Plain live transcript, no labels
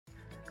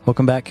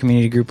Welcome back,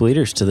 community group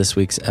leaders, to this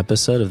week's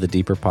episode of the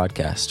Deeper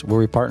Podcast, where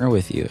we partner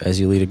with you as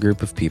you lead a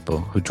group of people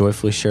who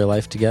joyfully share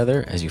life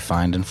together as you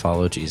find and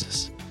follow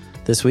Jesus.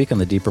 This week on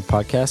the Deeper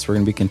Podcast, we're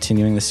going to be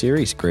continuing the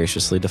series,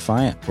 Graciously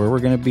Defiant, where we're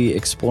going to be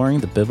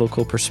exploring the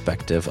biblical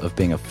perspective of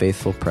being a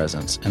faithful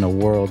presence in a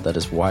world that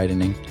is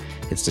widening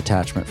its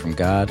detachment from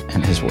God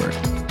and His Word.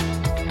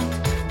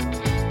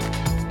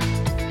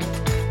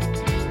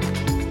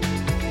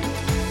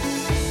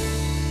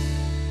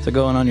 So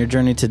going on your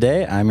journey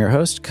today, I'm your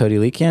host, Cody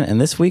Leakian,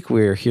 and this week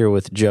we're here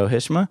with Joe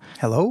Hishma.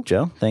 Hello.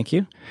 Joe, thank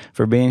you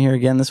for being here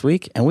again this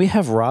week. And we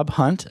have Rob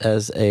Hunt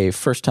as a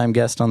first-time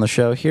guest on the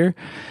show here,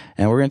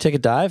 and we're going to take a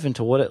dive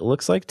into what it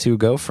looks like to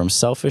go from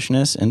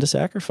selfishness into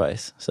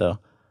sacrifice. So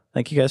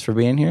thank you guys for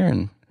being here,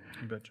 and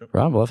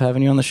Rob, love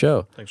having you on the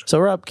show. Thanks. So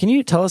Rob, can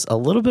you tell us a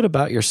little bit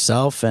about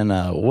yourself and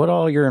what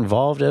all you're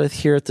involved with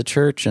here at the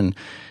church, and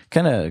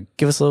kind of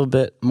give us a little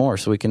bit more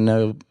so we can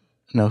know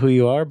who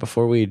you are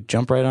before we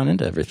jump right on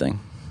into everything?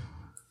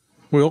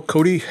 Well,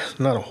 Cody,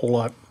 not a whole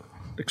lot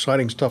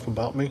exciting stuff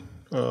about me.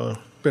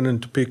 Been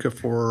in Topeka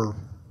for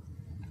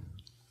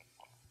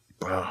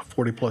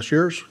 40 plus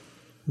years.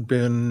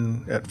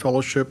 Been at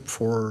Fellowship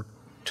for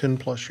 10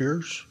 plus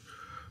years.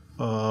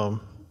 My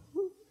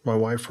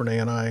wife Renee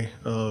and I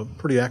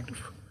pretty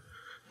active.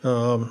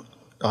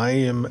 I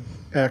am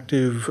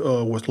active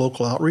with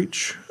local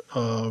outreach,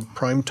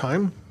 Prime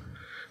Time,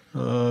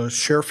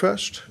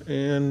 ShareFest,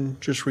 and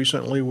just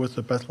recently with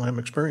the Bethlehem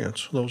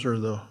Experience. Those are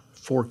the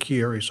 4 key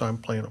areas I'm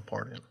playing a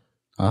part in.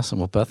 Awesome.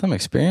 Well, Bethlehem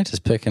Experience is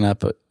picking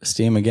up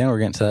steam again. We're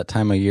getting to that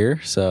time of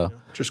year. So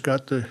Just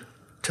got the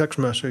text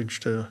message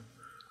to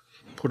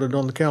put it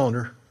on the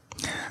calendar.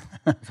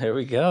 there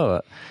we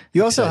go.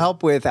 You also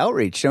help with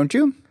outreach, don't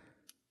you?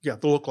 Yeah,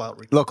 the local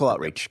outreach. Local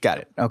outreach. Got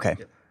it. Okay.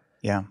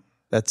 Yeah.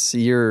 That's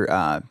you're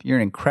an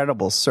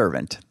incredible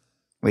servant.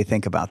 We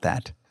think about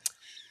that.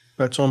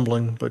 That's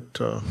humbling, but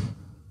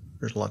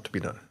there's a lot to be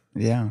done.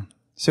 Yeah.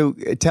 So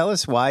tell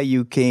us why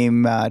you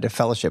came to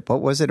Fellowship.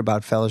 What was it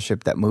about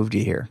Fellowship that moved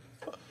you here?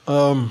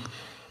 Renee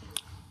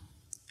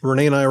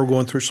and I were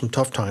going through some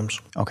tough times.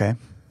 Okay.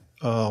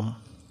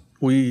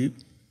 We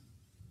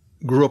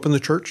grew up in the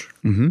church,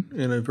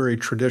 in a very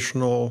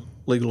traditional,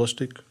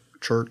 legalistic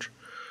church.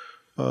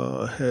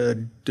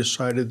 Had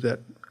decided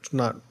that it's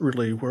not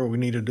really where we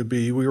needed to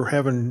be. We were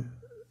having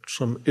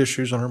some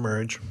issues in our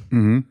marriage.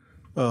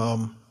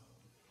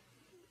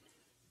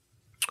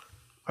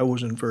 I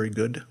wasn't very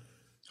good.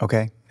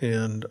 Okay.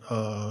 And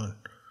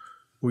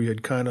we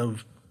had kind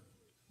of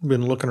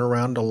been looking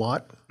around a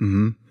lot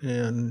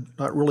and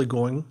not really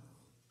going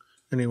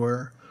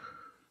anywhere.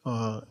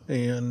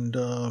 And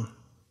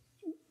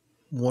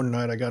one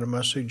night I got a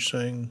message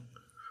saying,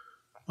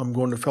 I'm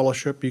going to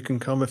Fellowship. You can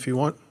come if you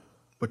want,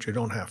 but you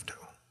don't have to.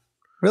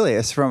 Really?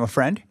 It's from a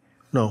friend?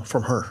 No,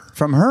 from her.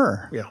 From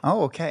her? Yeah.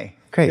 Oh, okay.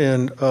 Great.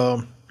 And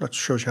that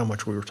shows you how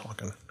much we were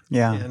talking.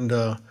 Yeah. And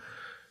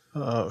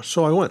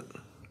so I went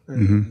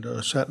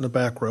and sat in the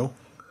back row.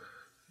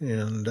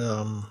 And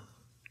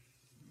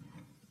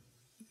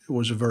it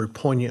was a very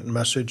poignant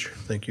message.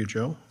 Thank you,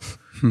 Joe.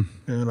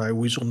 And I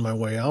weaseled my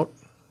way out.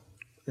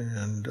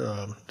 And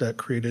that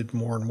created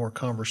more and more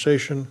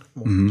conversation,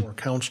 more and more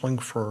counseling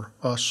for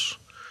us.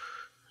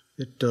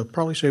 It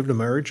probably saved a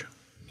marriage,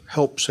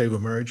 helped save a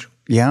marriage.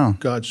 Yeah.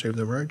 God saved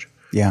the marriage.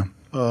 Yeah.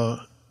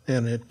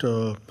 And it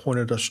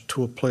pointed us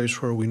to a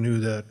place where we knew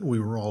that we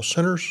were all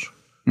sinners,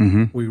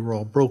 we were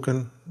all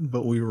broken,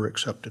 but we were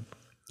accepted.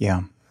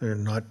 Yeah.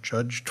 And not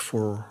judged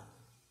for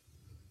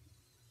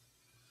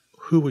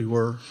who we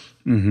were.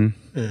 And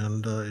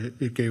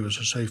it gave us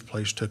a safe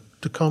place to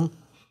come,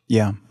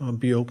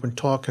 be open,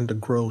 talk, and to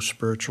grow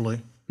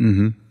spiritually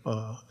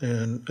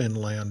and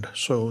land.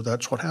 So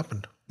that's what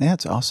happened. Yeah,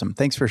 it's awesome.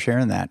 Thanks for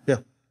sharing that. Yeah.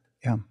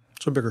 Yeah.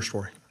 It's a bigger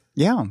story.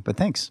 Yeah, but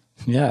thanks.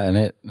 Yeah, and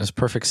it's a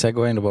perfect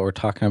segue into what we're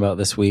talking about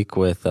this week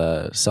with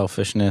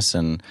selfishness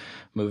and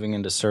moving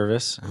into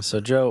service. And so,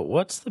 Joe,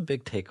 what's the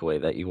big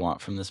takeaway that you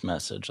want from this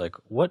message? Like,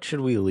 what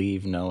should we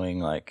leave knowing,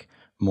 like,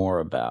 more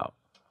about?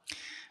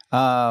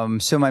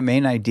 So my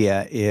main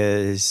idea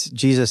is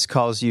Jesus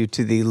calls you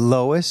to the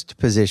lowest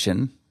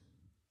position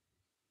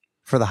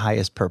for the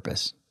highest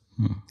purpose.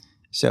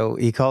 So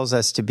he calls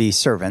us to be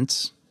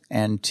servants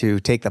and to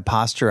take the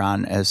posture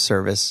on as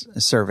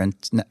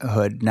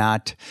servanthood,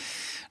 not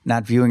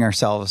viewing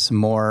ourselves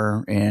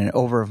more in an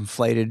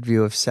overinflated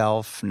view of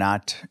self,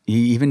 not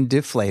even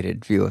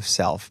deflated view of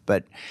self,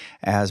 but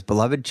as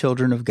beloved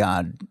children of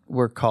God,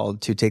 we're called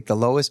to take the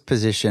lowest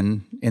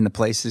position in the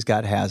places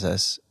God has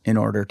us in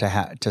order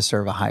to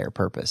serve a higher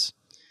purpose.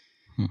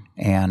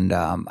 And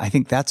I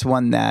think that's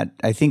one that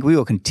I think we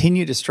will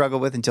continue to struggle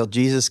with until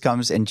Jesus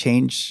comes and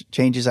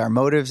changes our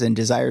motives and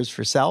desires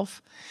for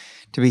self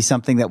to be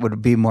something that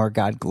would be more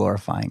God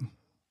glorifying.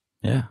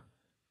 Yeah.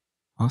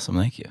 Awesome.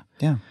 Thank you.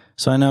 Yeah.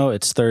 So I know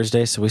it's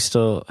Thursday, so we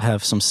still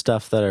have some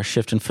stuff that are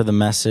shifting for the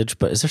message,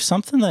 but is there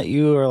something that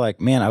you are like,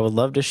 man, I would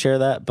love to share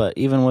that, but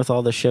even with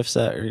all the shifts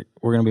that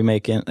we're going to be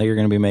making, that you're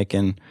going to be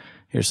making,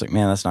 you're just like,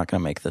 man, that's not going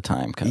to make the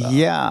time cut off.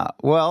 Yeah.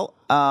 Well,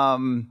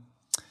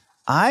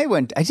 I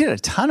did a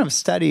ton of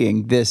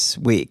studying this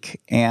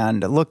week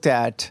and looked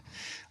at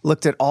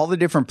all the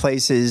different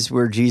places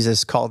where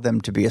Jesus called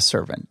them to be a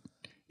servant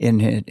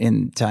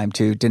in time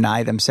to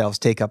deny themselves,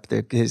 take up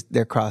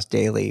their cross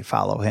daily,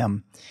 follow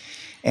him.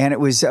 And it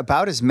was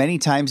about as many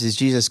times as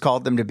Jesus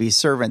called them to be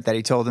servant that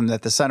he told them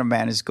that the Son of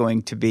Man is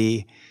going to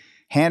be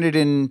handed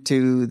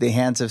into the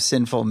hands of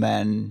sinful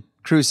men,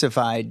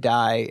 crucified,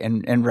 die,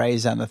 and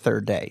raised on the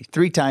third day.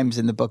 3 times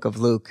in the book of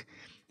Luke,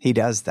 he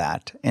does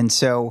that. And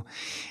so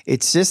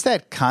it's just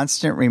that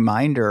constant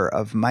reminder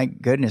of, my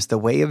goodness, the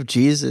way of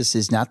Jesus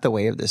is not the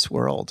way of this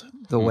world.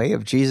 The way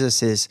of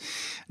Jesus is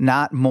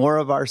not more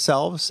of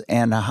ourselves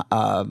and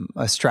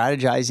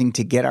strategizing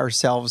to get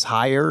ourselves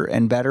higher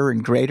and better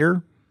and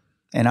greater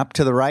and up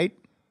to the right.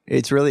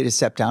 It's really to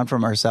step down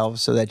from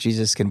ourselves so that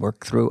Jesus can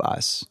work through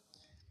us.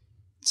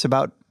 It's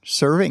about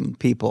serving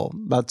people,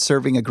 about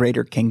serving a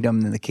greater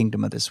kingdom than the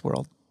kingdom of this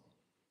world.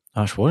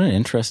 Gosh, what an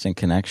interesting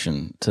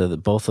connection to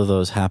both of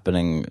those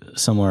happening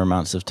similar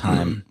amounts of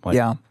time. Like,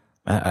 yeah.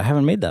 I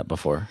haven't made that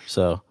before,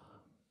 so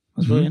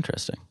it's really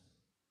interesting.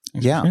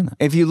 Thanks for sharing that.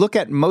 If you look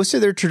at most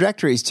of their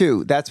trajectories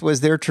too, that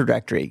was their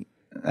trajectory.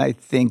 I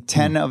think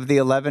 10 of the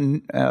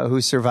 11 who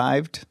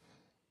survived,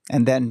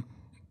 and then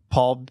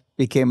Paul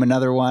became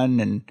another one.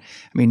 And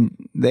I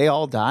mean, they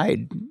all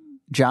died.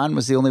 John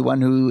was the only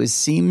one who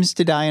seems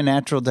to die a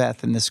natural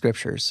death in the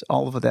scriptures.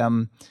 All of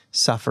them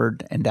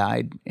suffered and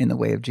died in the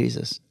way of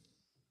Jesus.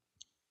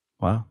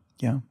 Wow.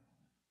 Yeah.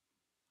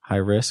 High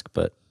risk,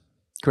 but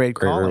great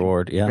calling.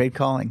 Reward. Yeah. Great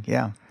calling.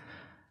 Yeah.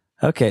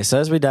 Okay. So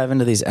as we dive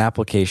into these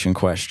application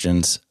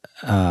questions,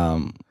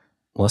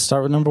 let's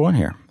start with number 1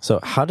 here.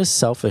 So how does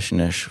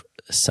selfishness,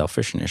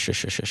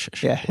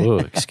 yeah. Ooh,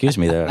 excuse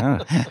me there.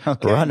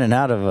 Okay. Running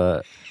out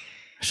of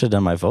I should have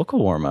done my vocal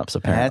warm-ups,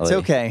 apparently.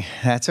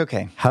 That's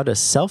okay. How does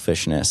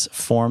selfishness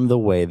form the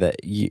way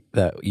that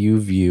you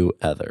view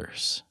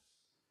others?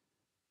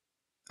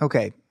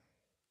 Okay.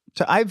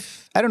 So I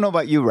don't know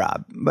about you,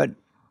 Rob, but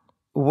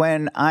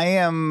when I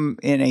am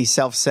in a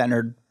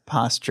self-centered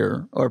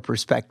posture or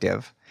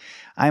perspective,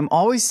 I'm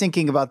always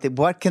thinking about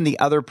what can the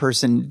other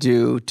person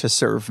do to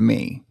serve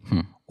me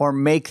or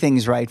make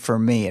things right for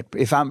me.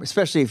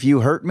 Especially if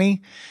you hurt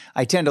me,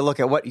 I tend to look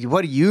at what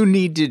do you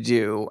need to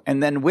do,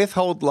 and then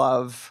withhold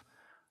love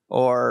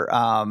or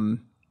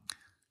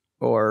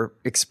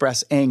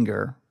express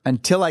anger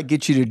until I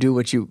get you to do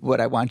what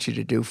I want you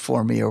to do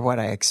for me or what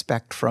I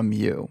expect from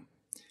you.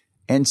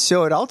 And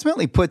so it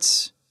ultimately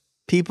puts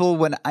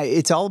people,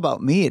 it's all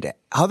about me.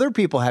 Other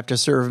people have to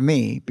serve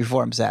me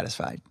before I'm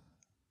satisfied.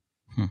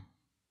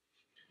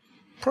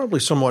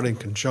 Probably somewhat in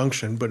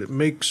conjunction, but it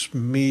makes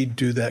me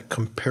do that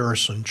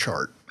comparison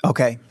chart.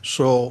 Okay.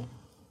 So,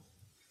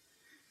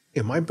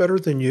 am I better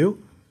than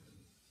you?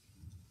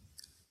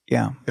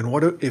 Yeah. And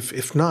what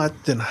if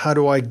not, then how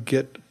do I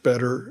get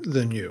better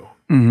than you?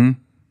 Mm-hmm.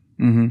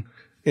 Mm-hmm.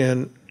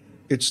 And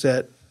it's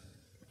that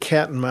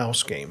cat and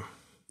mouse game.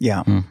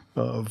 Yeah.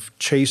 Of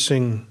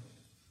chasing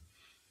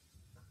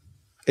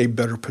a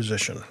better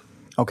position.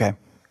 Okay.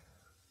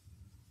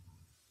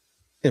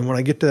 And when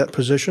I get to that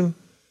position,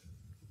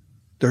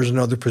 there's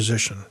another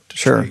position to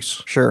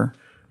chase. Sure.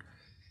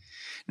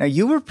 Now,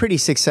 you were pretty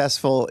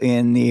successful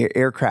in the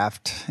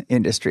aircraft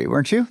industry,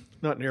 weren't you?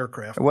 Not in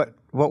aircraft. What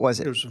was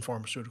it? It was in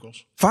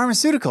pharmaceuticals.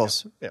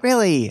 Pharmaceuticals? Yeah.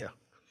 Really? Yeah.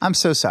 I'm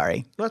so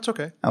sorry. That's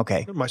okay.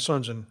 Okay. My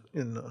son's in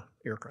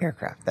aircraft.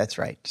 Aircraft, that's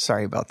right.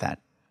 Sorry about that.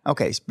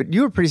 Okay, but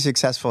you were pretty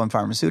successful in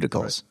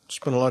pharmaceuticals. Right.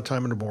 Spent a lot of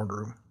time in the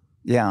boardroom.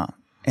 Yeah.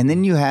 And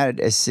then you had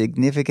a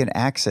significant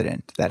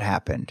accident that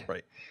happened.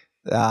 Right.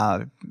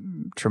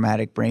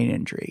 Traumatic brain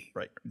injury.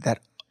 Right. That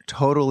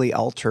totally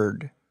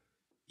altered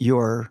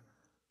your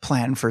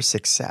plan for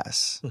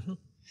success. Mm-hmm.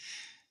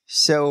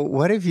 So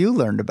what have you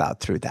learned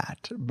about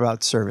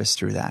service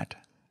through that?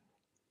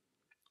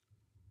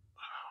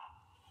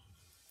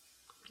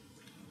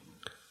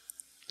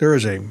 There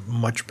is a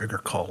much bigger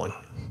calling.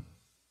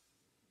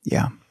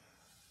 Yeah.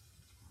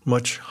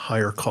 Much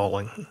higher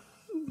calling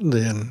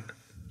than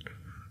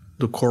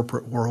the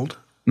corporate world,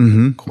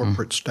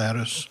 corporate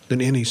status,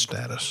 than any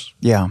status.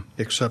 Yeah.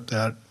 Except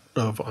that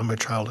of I'm a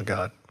child of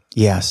God.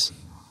 Yes.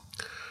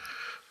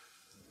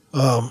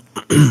 That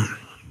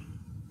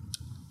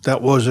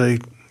was a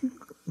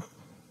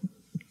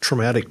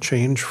traumatic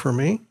change for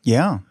me.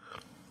 Yeah.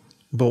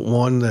 But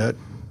one that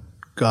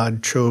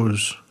God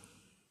chose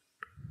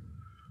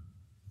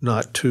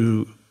not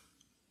to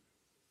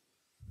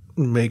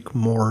make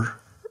more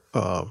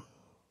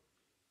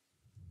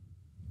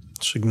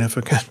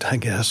significant, I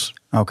guess.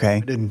 Okay. I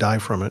didn't die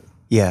from it.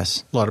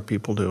 Yes. A lot of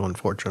people do,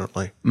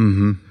 unfortunately.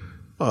 Mm-hmm.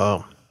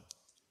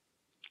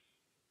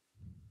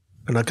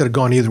 And I could have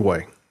gone either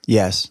way.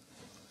 Yes.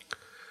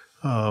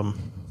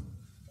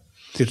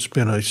 It's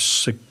been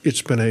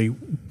a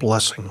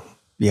blessing.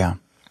 Yeah.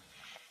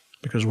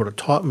 Because what it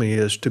taught me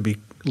is to be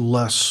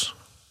less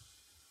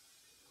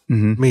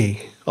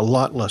me, a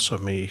lot less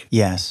of me.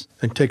 Yes.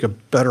 And take a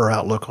better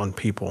outlook on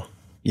people.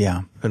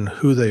 Yeah. And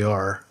who they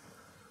are,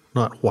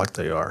 not what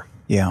they are.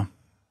 Yeah.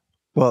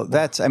 Well,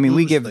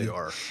 we give they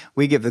are.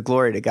 we give the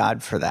glory to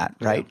God for that,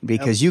 right? Yeah,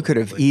 because you could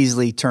have absolutely.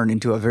 easily turned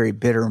into a very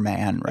bitter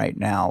man right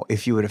now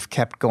if you would have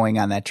kept going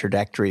on that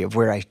trajectory of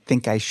where I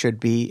think I should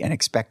be and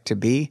expect to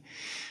be.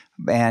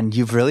 And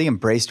you've really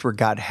embraced where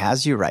God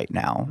has you right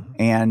now,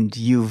 and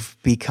you've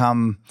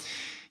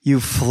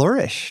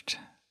flourished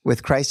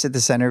with Christ at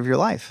the center of your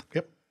life.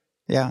 Yep.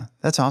 Yeah,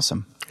 that's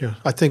awesome. Yeah.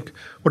 I think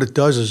what it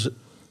does is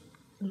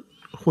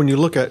when you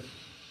look at,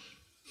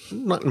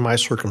 not in my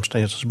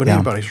circumstances, but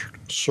anybody's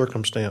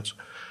circumstance,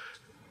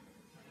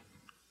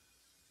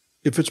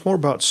 if it's more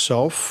about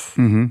self,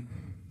 it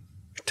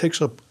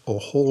takes up a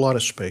whole lot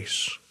of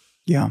space.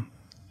 Yeah.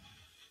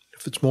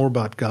 If it's more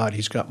about God,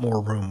 he's got more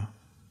room.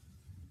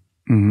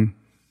 Mm-hmm.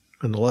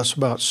 And the less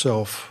about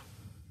self,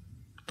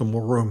 the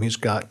more room he's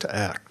got to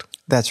act.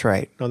 That's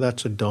right. Now,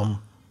 that's a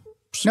dumb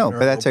No, but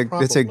that's a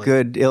probably.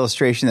 good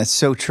illustration. That's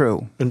so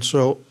true. And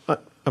so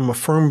I'm a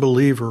firm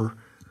believer,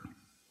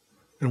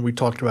 and we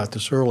talked about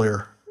this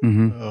earlier,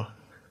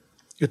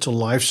 it's a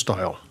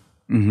lifestyle.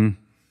 Mm-hmm.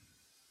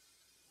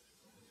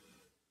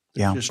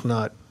 Yeah. It's just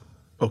not,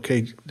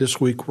 okay, this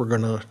week we're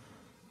going to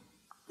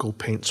go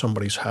paint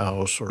somebody's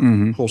house or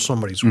pull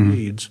somebody's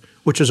weeds,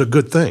 which is a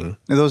good thing.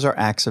 Those are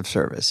acts of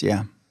service,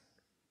 yeah.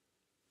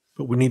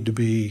 But we need to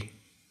be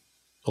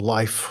a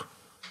life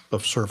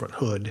of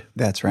servanthood.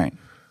 That's right.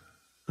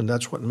 And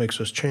that's what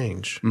makes us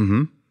change.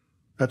 Mm-hmm.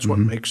 That's what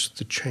makes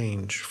the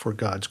change for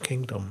God's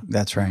kingdom.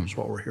 That's right. That's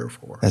what we're here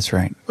for. That's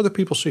right. Other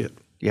people see it.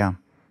 Yeah.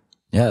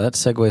 Yeah, that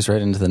segues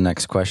right into the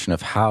next question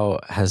of how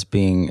has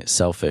being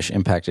selfish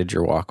impacted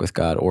your walk with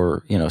God,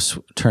 or,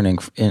 turning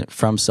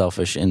from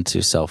selfish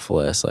into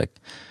selfless? Like,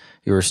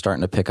 you were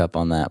starting to pick up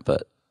on that,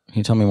 but can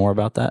you tell me more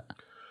about that?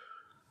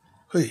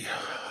 Hey.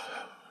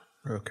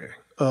 Okay.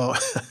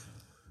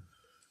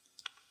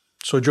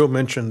 So Joe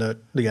mentioned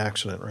the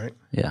accident, right?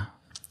 Yeah.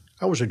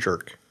 I was a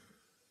jerk.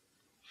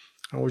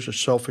 I was a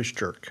selfish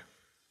jerk.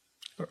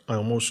 I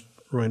almost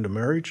ruined a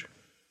marriage.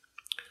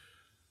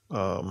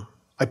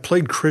 I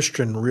played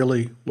Christian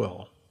really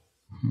well.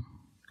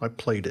 I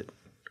played it.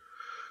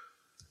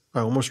 I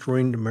almost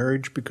ruined a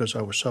marriage because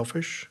I was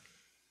selfish.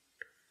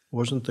 I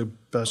wasn't the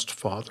best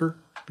father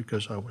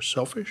because I was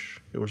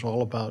selfish. It was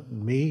all about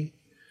me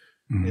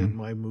and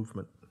my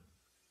movement.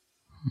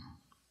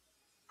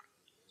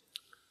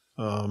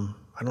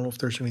 I don't know if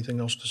there's anything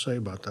else to say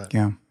about that.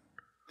 Yeah.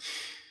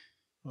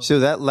 So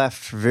that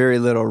left very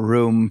little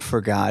room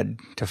for God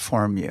to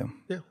form you.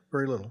 Yeah,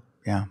 very little.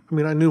 Yeah. I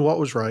mean, I knew what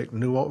was right,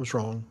 knew what was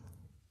wrong.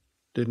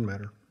 Didn't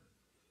matter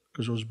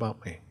because it was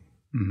about me.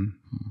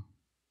 Mm-hmm.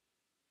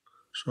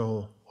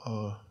 So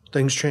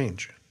things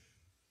change.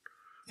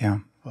 Yeah.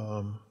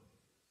 And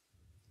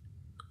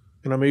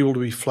I'm able to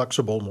be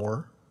flexible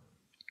more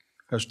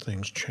as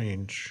things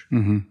change.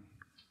 Mm-hmm.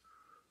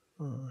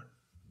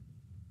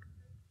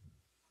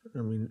 I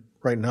mean,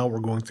 right now we're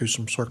going through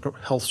some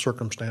health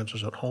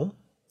circumstances at home.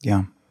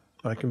 Yeah.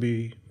 I can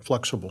be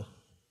flexible.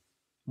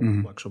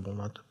 More flexible,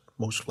 not the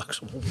most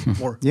flexible,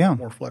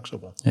 more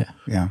flexible. Yeah.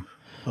 Yeah.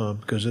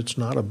 Because it's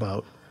not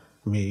about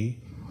me.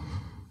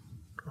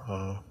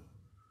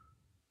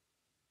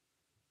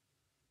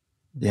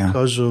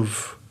 Because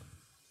of,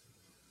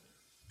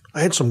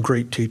 I had some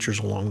great teachers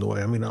along the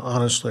way. I mean,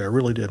 honestly, I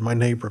really did. My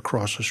neighbor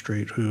across the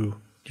street, who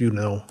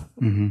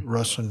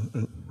Russ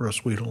and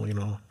Russ Weedle,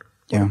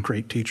 what a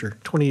great teacher.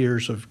 20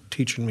 years of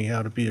teaching me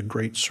how to be a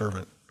great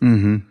servant.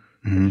 Mm-hmm.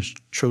 I just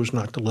chose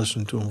not to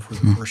listen to him for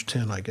the first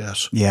 10, I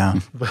guess.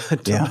 Yeah.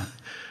 But,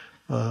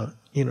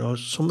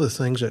 some of the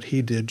things that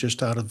he did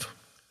just out of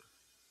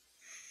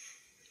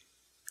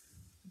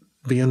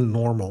being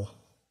normal.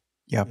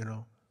 Yep.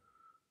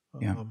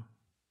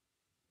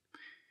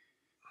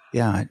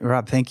 Yeah.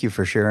 Rob, thank you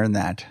for sharing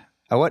that.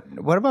 What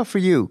about for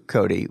you,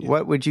 Cody? Yeah.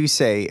 What would you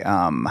say,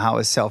 how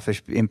has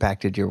selfish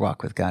impacted your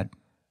walk with God?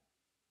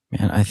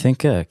 Man, I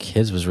think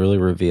Kids was really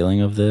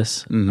revealing of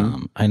this.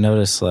 Mm-hmm. I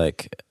noticed,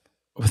 like,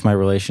 with my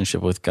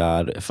relationship with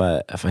God, if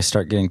I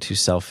start getting too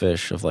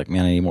selfish of like,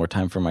 man, I need more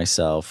time for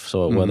myself.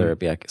 So whether it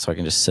be so I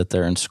can just sit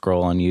there and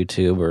scroll on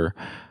YouTube or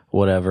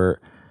whatever,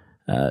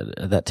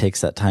 that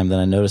takes that time. Then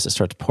I notice it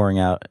starts pouring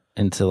out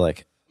into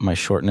like my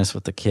shortness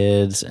with the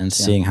kids and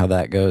seeing how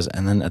that goes.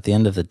 And then at the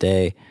end of the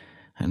day,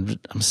 I'm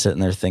sitting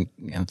there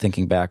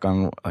thinking back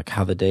on like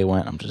how the day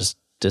went. I'm just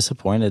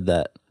disappointed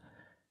that,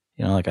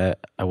 like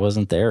I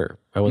wasn't there.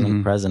 I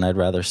wasn't present. I'd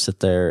rather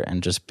sit there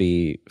and just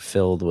be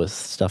filled with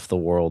stuff the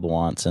world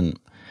wants. And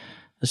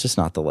it's just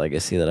not the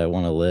legacy that I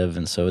want to live.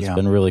 And so it's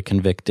been really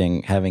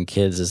convicting. Having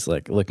kids is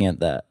like looking at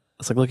that.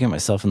 It's like looking at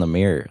myself in the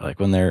mirror, like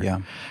when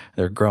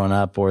they're growing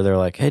up, or they're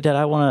like, "Hey, Dad,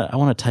 I want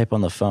to type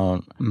on the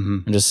phone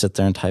and just sit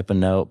there and type a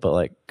note," but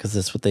like, because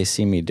that's what they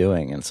see me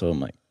doing. And so I'm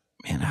like,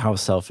 man, how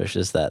selfish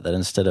is that? That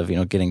instead of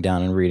getting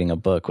down and reading a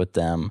book with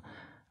them,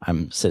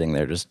 I'm sitting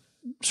there just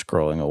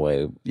scrolling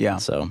away. Yeah.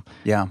 So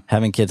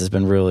having kids has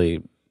been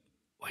really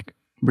like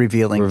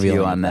revealing to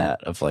you on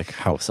that of like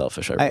how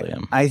selfish I really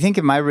am. I think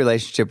in my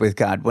relationship with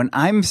God, when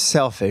I'm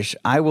selfish,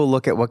 I will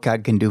look at what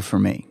God can do for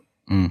me.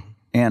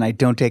 And I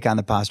don't take on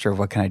the posture of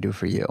what can I do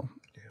for you.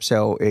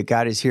 So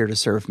God is here to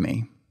serve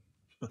me.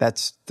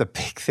 That's the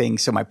big thing.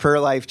 So my prayer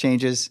life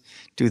changes.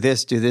 Do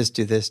this, do this,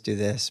 do this, do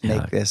this.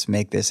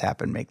 Make this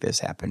happen, make this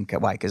happen.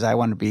 Why? Because I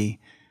want to be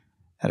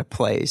at a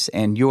place,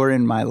 and you're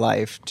in my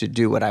life to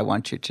do what I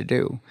want you to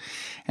do.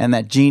 And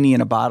that genie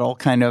in a bottle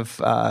kind of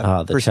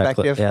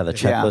perspective. The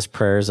checklist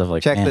prayers of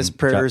like, checklist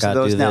prayers of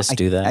those. Do this,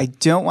 do that. I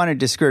don't want to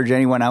discourage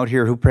anyone out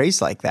here who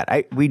prays like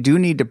that. We do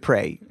need to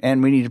pray,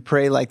 and we need to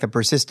pray like the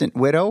persistent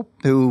widow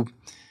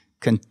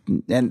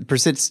and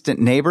persistent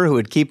neighbor who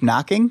would keep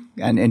knocking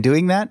and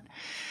doing that.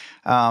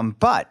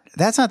 But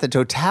that's not the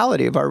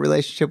totality of our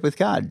relationship with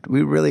God.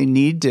 We really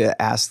need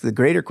to ask the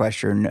greater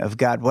question of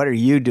God, what are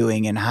you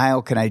doing, and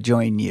how can I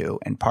join you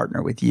and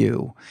partner with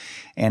you?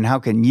 And how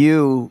can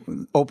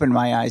you open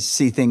my eyes to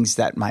see things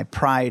that my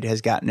pride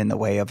has gotten in the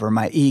way of, or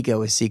my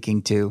ego is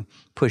seeking to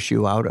push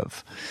you out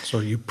of? So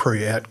you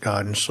pray at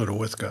God instead of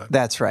with God.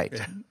 That's right.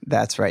 Yeah.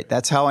 That's right.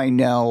 That's how I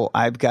know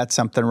I've got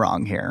something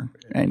wrong here.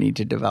 I need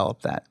to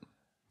develop that.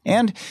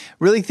 And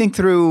really think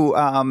through,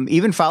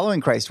 even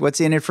following Christ, what's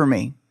in it for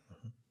me?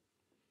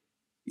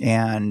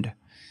 And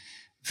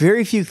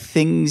very few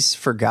things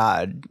for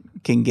God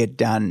can get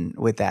done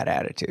with that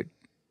attitude.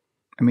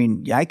 I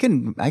mean, I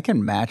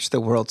can match the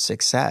world's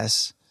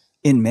success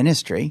in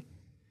ministry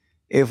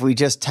if we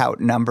just tout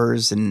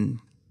numbers and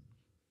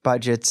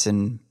budgets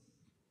and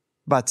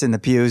butts in the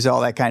pews, all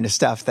that kind of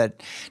stuff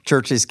that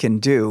churches can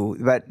do.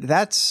 But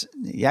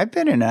I've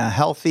been in a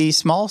healthy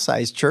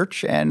small-sized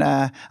church and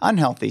a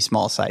unhealthy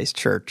small-sized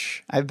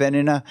church. I've been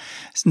in a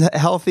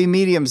healthy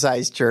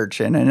medium-sized church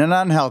and in an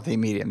unhealthy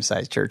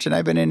medium-sized church. And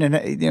I've been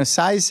in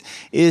size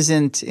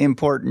isn't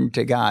important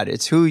to God.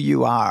 It's who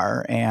you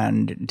are,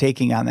 and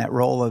taking on that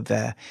role of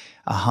a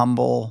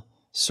humble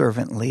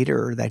servant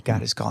leader that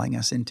God is calling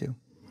us into.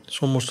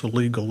 It's almost a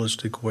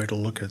legalistic way to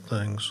look at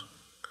things.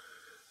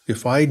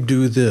 If I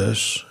do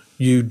this,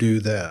 you do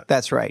that.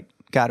 That's right.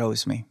 God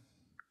owes me.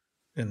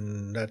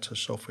 And that's a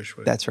selfish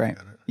way That's to right.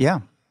 look at it. Yeah,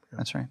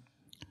 that's right.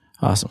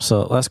 Awesome.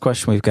 So last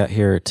question we've got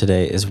here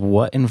today is,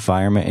 what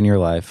environment in your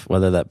life,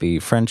 whether that be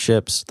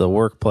friendships, the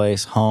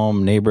workplace,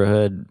 home,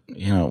 neighborhood,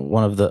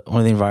 one of the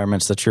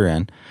environments that you're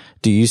in,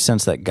 do you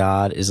sense that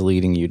God is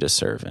leading you to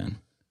serve in?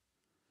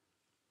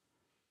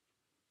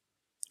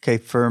 Okay,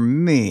 for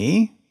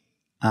me,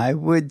 I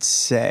would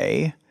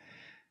say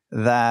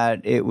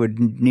that it would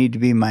need to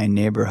be my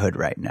neighborhood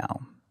right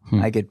now.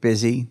 I get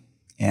busy,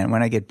 and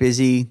when I get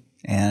busy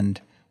and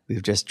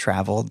we've just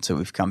traveled, so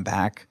we've come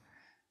back,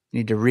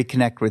 need to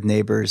reconnect with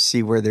neighbors,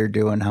 see where they're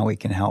doing, how we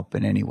can help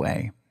in any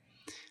way.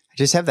 I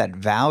just have that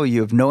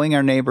value of knowing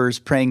our neighbors,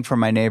 praying for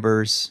my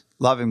neighbors,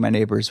 loving my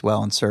neighbors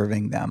well, and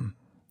serving them,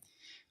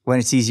 when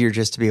it's easier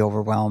just to be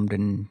overwhelmed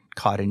and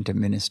caught into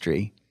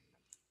ministry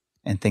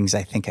and things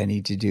I think I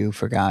need to do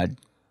for God.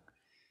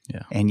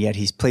 Yeah. And yet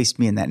he's placed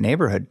me in that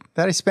neighborhood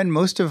that I spend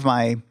most of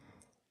my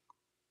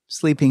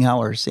sleeping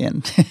hours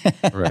in.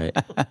 Right.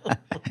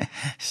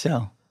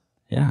 So.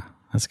 Yeah,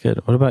 that's good.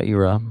 What about you,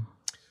 Rob?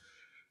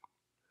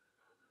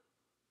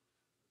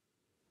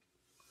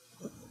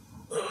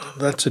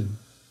 That's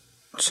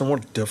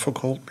somewhat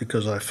difficult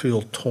because I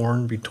feel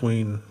torn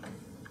between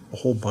a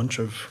whole bunch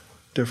of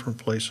different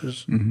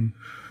places. Mm-hmm.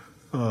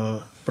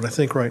 But I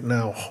think right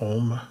now,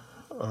 home,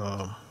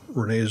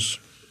 Renee's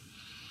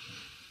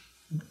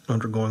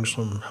undergoing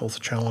some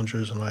health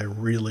challenges, and I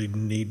really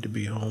need to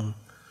be home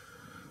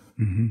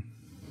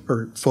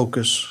or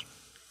focus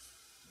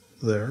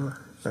there.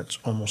 That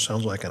almost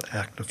sounds like an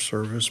act of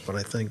service, but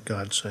I think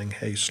God's saying,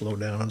 hey, slow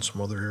down in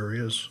some other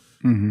areas.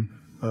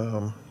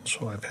 Mm-hmm.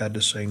 So I've had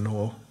to say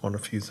no on a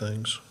few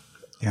things.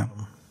 Yeah.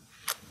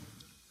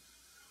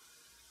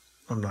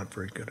 I'm not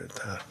very good at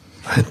that.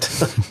 I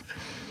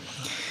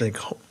think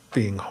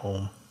being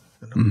home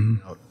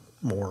and out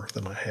more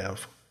than I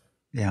have.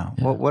 Yeah.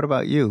 Well, what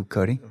about you,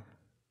 Cody?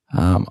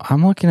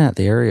 I'm looking at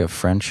the area of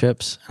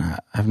friendships.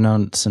 I've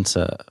noticed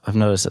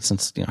that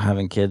since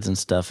having kids and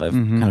stuff, I've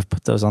kind of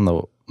put those on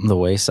the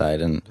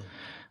wayside and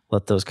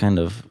let those kind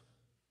of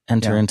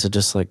enter into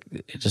just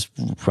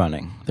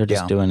running. They're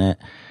just doing it.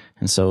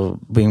 And so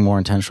being more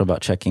intentional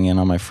about checking in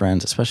on my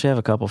friends, especially I have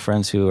a couple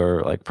friends who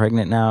are like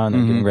pregnant now and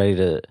they're getting ready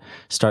to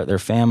start their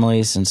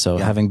families. And so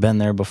having been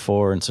there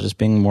before, and so just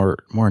being more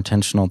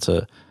intentional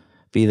to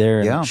be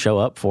there and show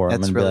up for them.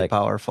 That's and really be like,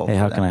 powerful. Hey,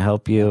 how can I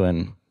help you?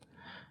 And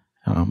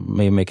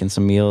maybe making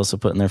some meals to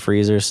put in their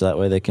freezer so that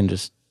way they can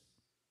just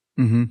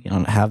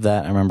have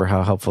that. I remember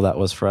how helpful that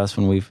was for us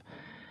when we've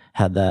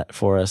had that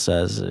for us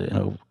as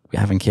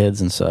having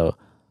kids, and so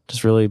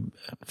just really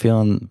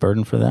feeling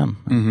burden for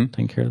them,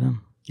 taking care of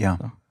them. Yeah.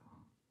 So.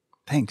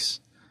 Thanks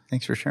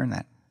for sharing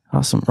that.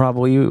 Awesome. Rob,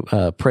 will you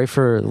pray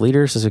for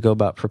leaders as we go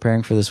about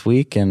preparing for this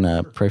week,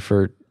 and pray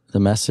for the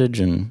message,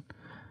 and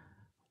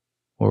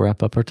we'll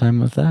wrap up our time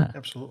with that.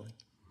 Absolutely.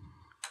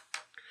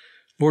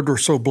 Lord, we're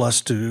so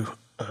blessed to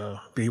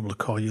be able to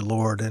call you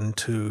Lord and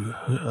to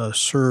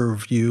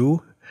serve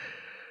you.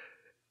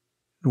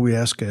 We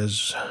ask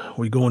as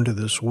we go into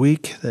this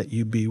week that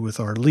you be with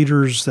our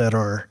leaders that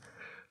are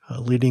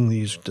leading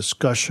these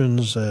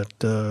discussions, that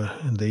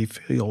they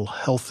feel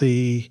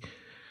healthy,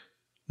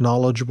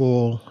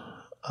 knowledgeable,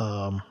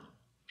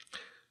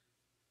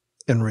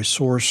 and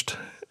resourced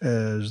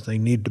as they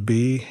need to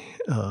be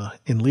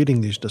in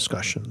leading these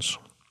discussions.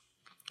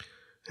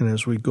 And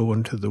as we go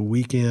into the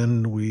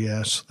weekend, we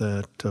ask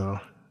that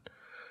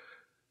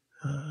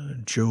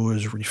Joe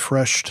is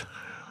refreshed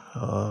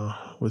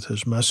with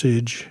his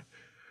message,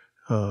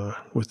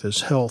 with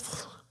his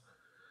health,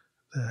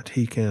 that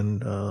he can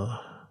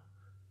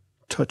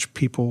touch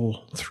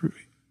people through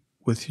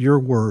with your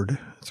word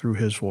through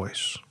his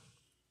voice.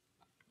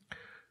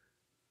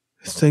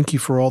 Thank you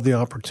for all the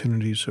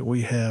opportunities that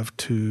we have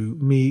to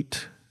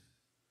meet,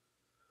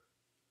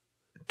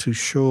 to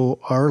show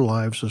our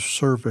lives of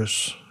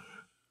service,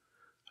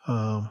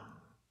 and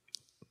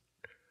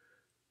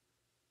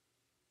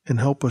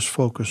help us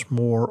focus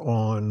more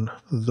on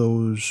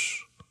those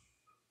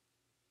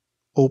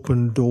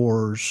open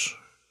doors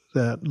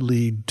that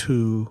lead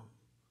to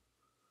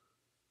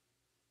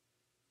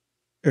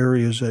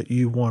areas that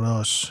you want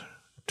us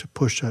to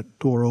push that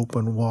door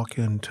open, walk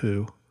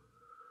into,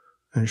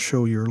 and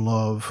show your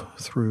love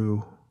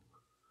through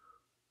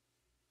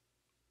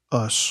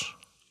us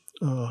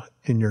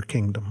in your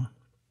kingdom.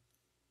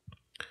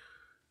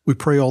 We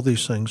pray all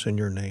these things in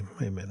your name.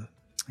 Amen.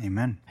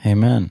 Amen.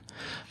 Amen.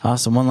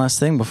 Awesome. One last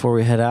thing before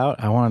we head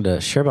out, I wanted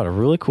to share about a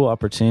really cool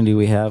opportunity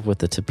we have with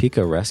the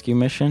Topeka Rescue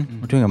Mission.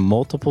 We're doing a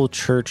multiple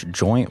church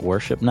joint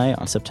worship night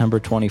on September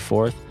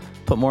 24th.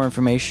 Put more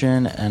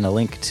information and a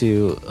link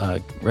to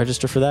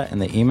register for that in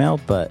the email,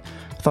 but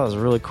I thought it was a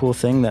really cool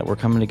thing that we're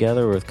coming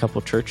together with a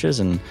couple churches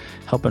and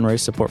helping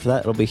raise support for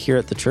that. It'll be here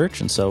at the church,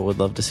 and so we'd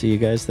love to see you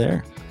guys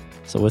there.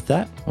 So with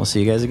that, we'll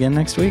see you guys again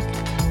next week.